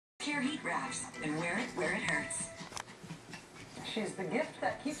Sheer heat wraps and wear it where it hurts. She's the gift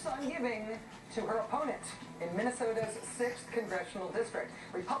that keeps on giving to her opponent in Minnesota's 6th congressional district,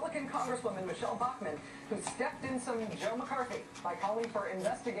 Republican Congresswoman Michelle Bachmann, who stepped in some Joe McCarthy by calling for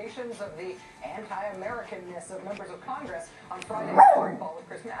investigations of the anti-Americanness of members of Congress on Friday's phone call with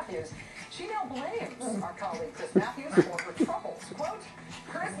Chris Matthews. She now blames our colleague Chris Matthews for her troubles. Quote,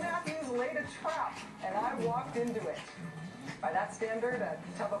 "Chris Matthews laid a trap and I walked into it." By that standard, a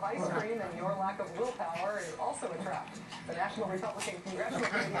tub of ice cream and your lack of willpower is also a trap. The National Republican Congressional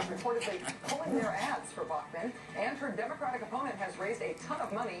Committee is reportedly pulling their ads for Bachmann, and her Democratic opponent has raised a ton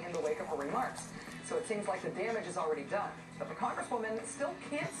of money in the wake of her remarks. So it seems like the damage is already done. But the Congresswoman still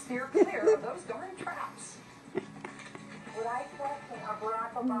can't steer clear of those darn traps. Would I question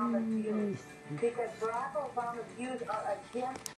Barack Obama's views? Because Barack Obama's views are against